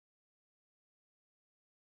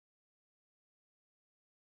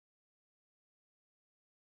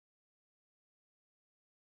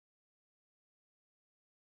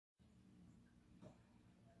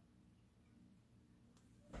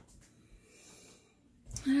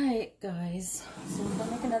Alright guys, so I'm going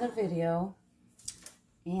to make another video,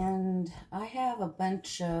 and I have a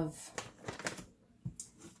bunch of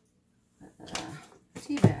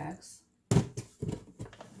tea bags.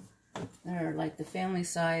 They're like the family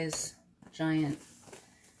size giant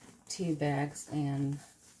tea bags, and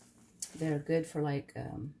they're good for like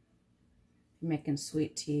making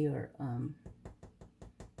sweet tea or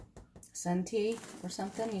sun tea or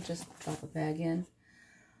something. You just drop a bag in.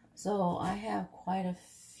 So I have quite a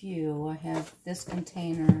few. I have this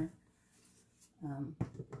container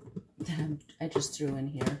that I just threw in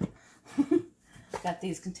here. Got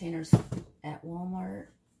these containers at Walmart,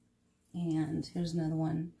 and here's another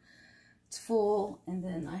one. It's full, and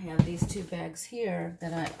then I have these two bags here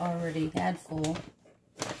that I already had full,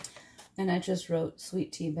 and I just wrote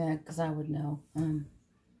sweet tea bag because I would know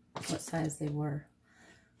what size they were.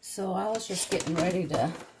 So I was just getting ready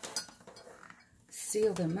to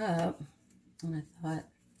seal them up, and I thought,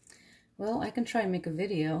 well, I can try and make a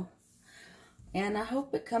video, and I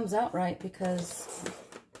hope it comes out right because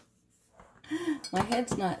my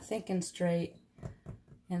head's not thinking straight.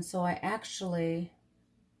 And so I actually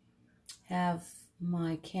have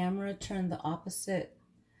my camera turned the opposite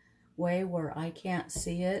way where I can't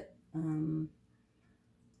see it,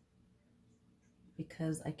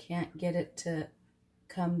 because I can't get it to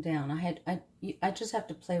come down. I just have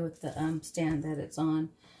to play with the stand that it's on,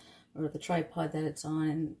 or the tripod that it's on,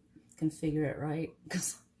 and configure it right,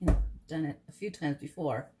 because I've done it a few times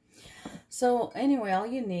before. So anyway, all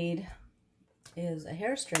you need is a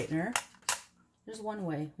hair straightener. There's one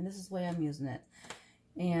way, and this is the way I'm using it.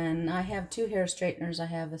 And I have two hair straighteners. I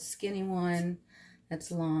have a skinny one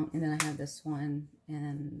that's long, and then I have this one,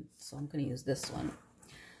 and so I'm going to use this one.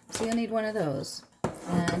 So you'll need one of those,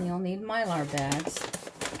 and you'll need Mylar bags.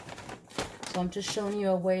 So I'm just showing you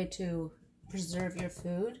a way to preserve your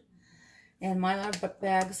food. And Mylar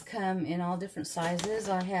bags come in all different sizes.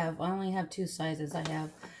 I only have two sizes.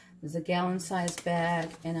 There's a gallon size bag,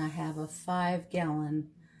 and I have a 5-gallon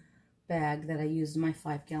bag that I use in my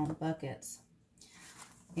 5-gallon buckets.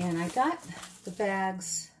 And I got the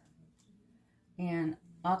bags and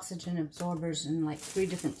oxygen absorbers in like 3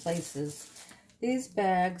 different places. These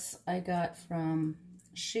bags I got from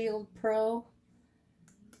Shield Pro,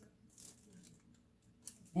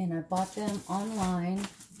 and I bought them online.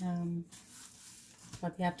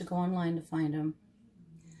 But you have to go online to find them.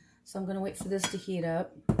 So I'm going to wait for this to heat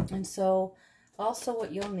up. And so also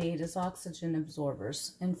what you'll need is oxygen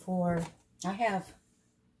absorbers. And I have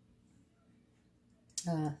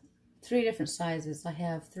 3 different sizes. I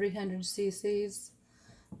have 300 cc's,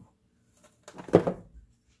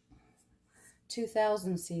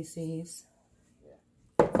 2000 cc's,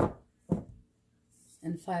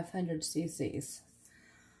 and 500 cc's.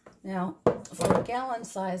 Now, for a gallon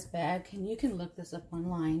size bag, and you can look this up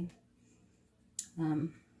online,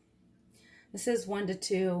 this is 1 to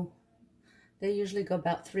 2. They usually go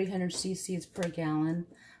about 300 cc's per gallon.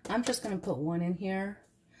 I'm just going to put 1 in here,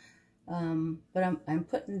 but I'm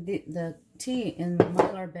putting the tea in the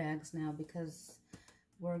Mylar bags now because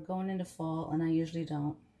we're going into fall, and I usually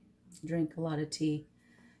don't drink a lot of tea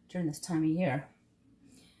during this time of year.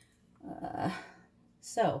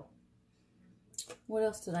 So what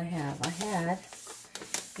else did I have? I had,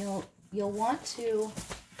 you'll want to,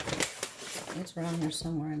 it's around here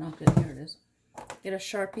somewhere, and I'll get, here it is. Get a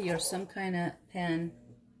Sharpie or some kind of pen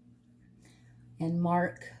and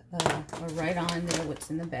mark or write on there what's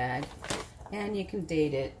in the bag. And you can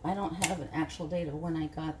date it. I don't have an actual date of when I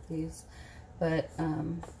got these, but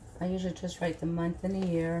I usually just write the month and the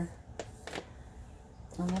year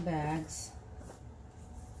on the bags.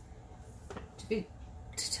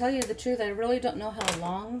 To tell you the truth, I really don't know how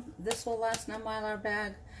long this will last in a Mylar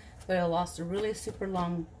bag, but it'll last a really super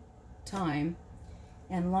long time,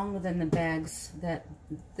 and longer than the bags that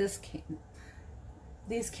these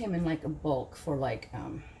came in like a bulk for like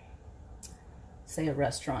say a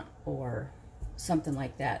restaurant or something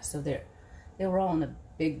like that. So they were all in a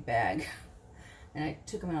big bag, and I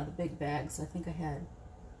took them out of the big bags. I think I had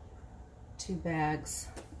 2 bags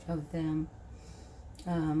of them.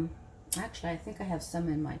 Actually, I think I have some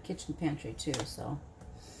in my kitchen pantry too, so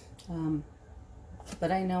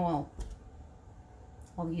but I know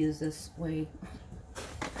I'll use this way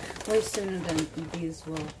sooner than these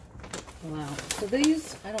will allow. So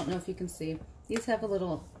these, I don't know if you can see, these have a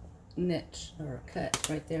little niche or cut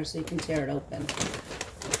right there so you can tear it open.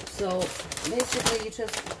 So basically you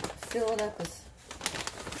just fill it up as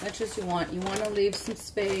much as you want. You want to leave some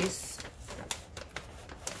space.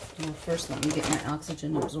 Well, first let me get my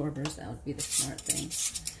oxygen absorbers. That would be the smart thing.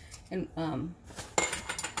 And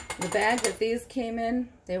The bag that these came in,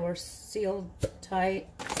 they were sealed tight,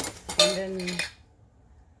 and then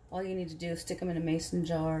all you need to do is stick them in a mason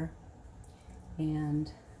jar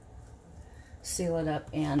and seal it up,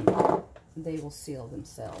 and they will seal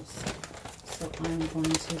themselves. So I'm going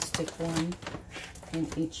to stick one in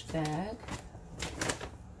each bag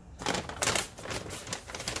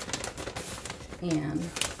and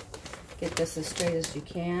get this as straight as you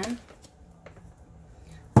can.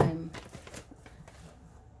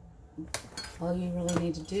 All you really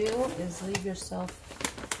need to do is leave yourself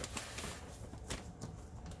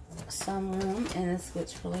some room, and this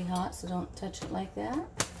gets really hot, so don't touch it like that.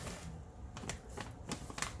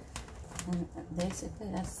 And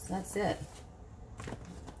basically that's it.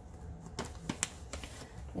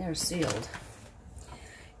 They're sealed.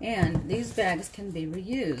 And these bags can be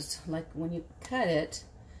reused. Like when you cut it,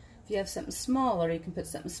 if you have something smaller, you can put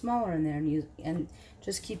something smaller in there and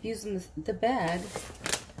just keep using the bag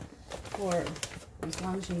for as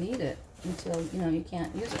long as you need it, until you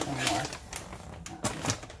can't use it no more.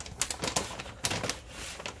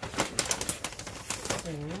 So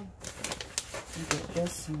I'll get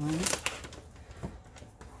this one.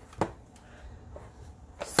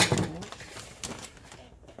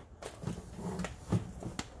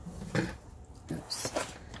 Oops.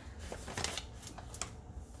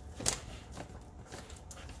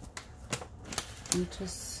 You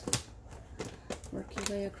just work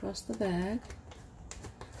your way across the bag.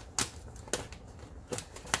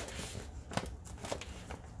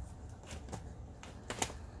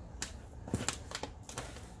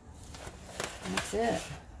 That's it.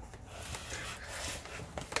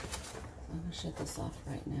 I'm going to shut this off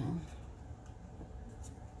right now.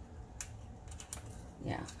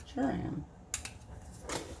 Yeah, sure I am.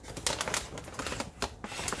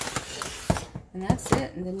 And that's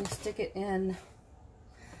it. And then you stick it in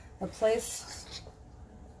a place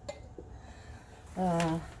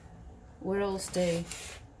where it'll stay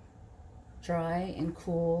dry and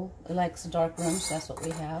cool. It likes a dark room, so that's what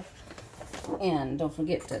we have. And don't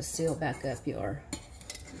forget to seal back up your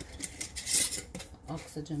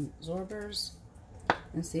oxygen absorbers.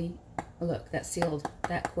 And see, look, that sealed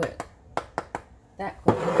that quick. That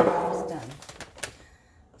quick. It's done.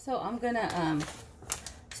 So I'm gonna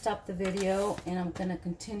stop the video, and I'm gonna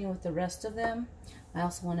continue with the rest of them. I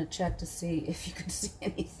also want to check to see if you can see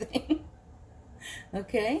anything.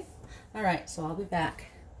 Okay? Alright, so I'll be back.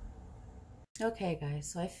 Okay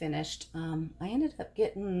guys, so I finished. I ended up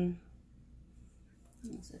getting,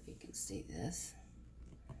 let's see if you can see this.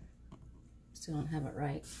 Still don't have it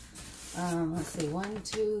right. Let's see, 1,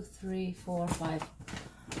 2, 3, 4, 5,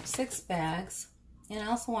 6 bags. And I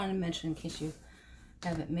also wanted to mention, in case you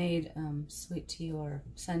haven't made sweet tea or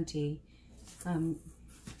sun tea,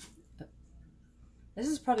 this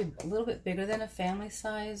is probably a little bit bigger than a family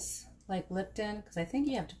size, like Lipton, because I think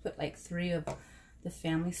you have to put like 3 of the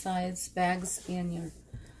family size bags in your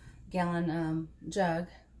gallon jug.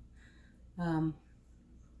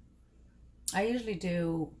 I usually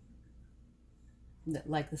do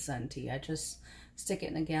like the sun tea. I just stick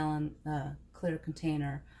it in a gallon clear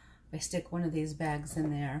container. I stick one of these bags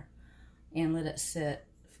in there and let it sit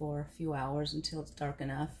for a few hours until it's dark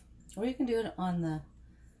enough. Or you can do it on the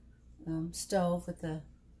stove with the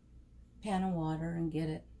pan of water and get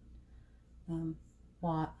it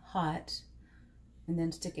hot, and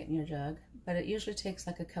then stick it in your jug. But it usually takes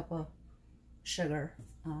like a cup of sugar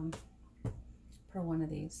per one of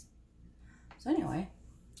these. So anyway,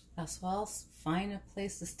 so I'll find a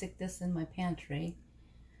place to stick this in my pantry.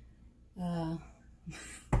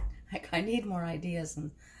 I need more ideas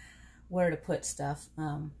on where to put stuff.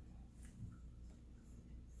 I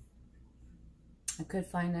could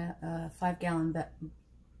find a 5-gallon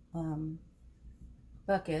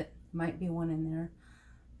bucket, might be one in there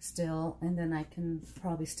still, and then I can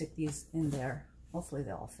probably stick these in there. Hopefully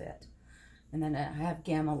they'll all fit. And then I have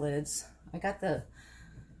gamma lids. I got the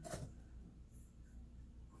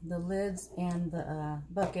lids and the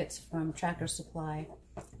buckets from Tractor Supply.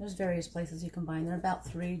 There's various places you can buy them. They're about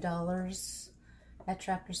 $3 at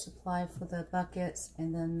Tractor Supply for the buckets,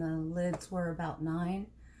 and then the lids were about $9.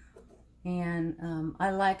 And I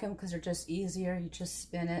like them because they're just easier. You just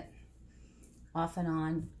spin it off and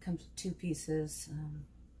on. Comes with 2 pieces.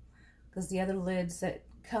 Because the other lids that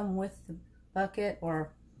come with the bucket,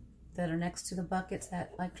 or that are next to the buckets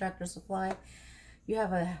at like Tractor Supply,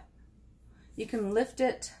 you can lift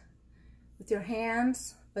it with your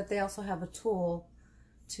hands, but they also have a tool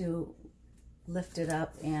to lift it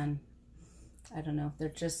up, and I don't know, they're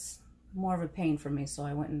just more of a pain for me, so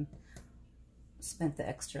I went and spent the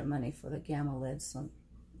extra money for the gamma lids, so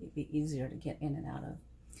it'd be easier to get in and out of.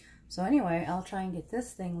 So anyway, I'll try and get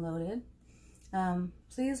this thing loaded.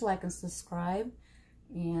 Please like and subscribe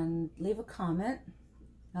and leave a comment.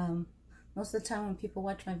 Most of the time when people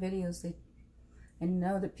watch my videos, I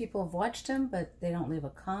know that people have watched them, but they don't leave a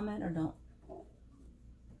comment or don't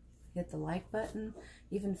hit the like button.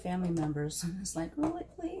 Even family members. It's like, really,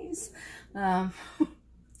 please. So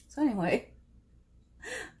anyway,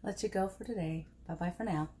 let you go for today. Bye-bye for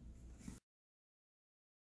now.